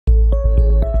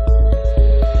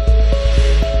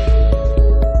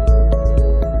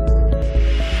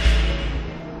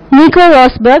Nico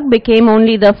Rosberg became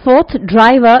only the fourth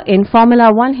driver in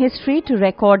Formula One history to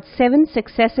record 7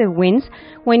 successive wins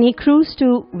when he cruised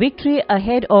to victory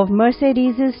ahead of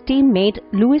Mercedes' teammate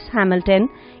Lewis Hamilton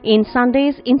in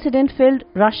Sunday's incident-filled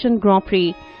Russian Grand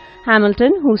Prix.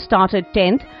 Hamilton, who started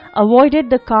 10th, avoided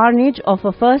the carnage of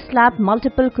a first-lap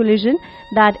multiple collision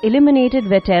that eliminated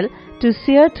Vettel to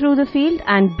sear through the field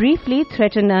and briefly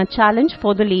threaten a challenge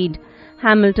for the lead.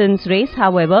 Hamilton's race,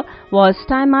 however, was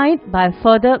stymied by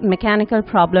further mechanical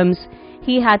problems.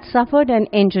 He had suffered an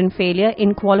engine failure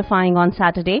in qualifying on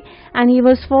Saturday, and he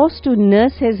was forced to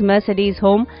nurse his Mercedes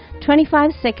home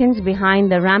 25 seconds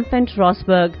behind the rampant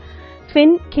Rosberg.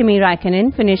 Finn Kimi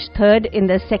Raikkonen finished third in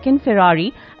the second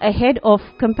Ferrari, ahead of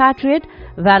compatriot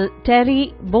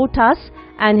Valtteri Bottas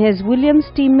and his Williams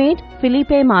teammate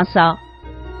Felipe Massa.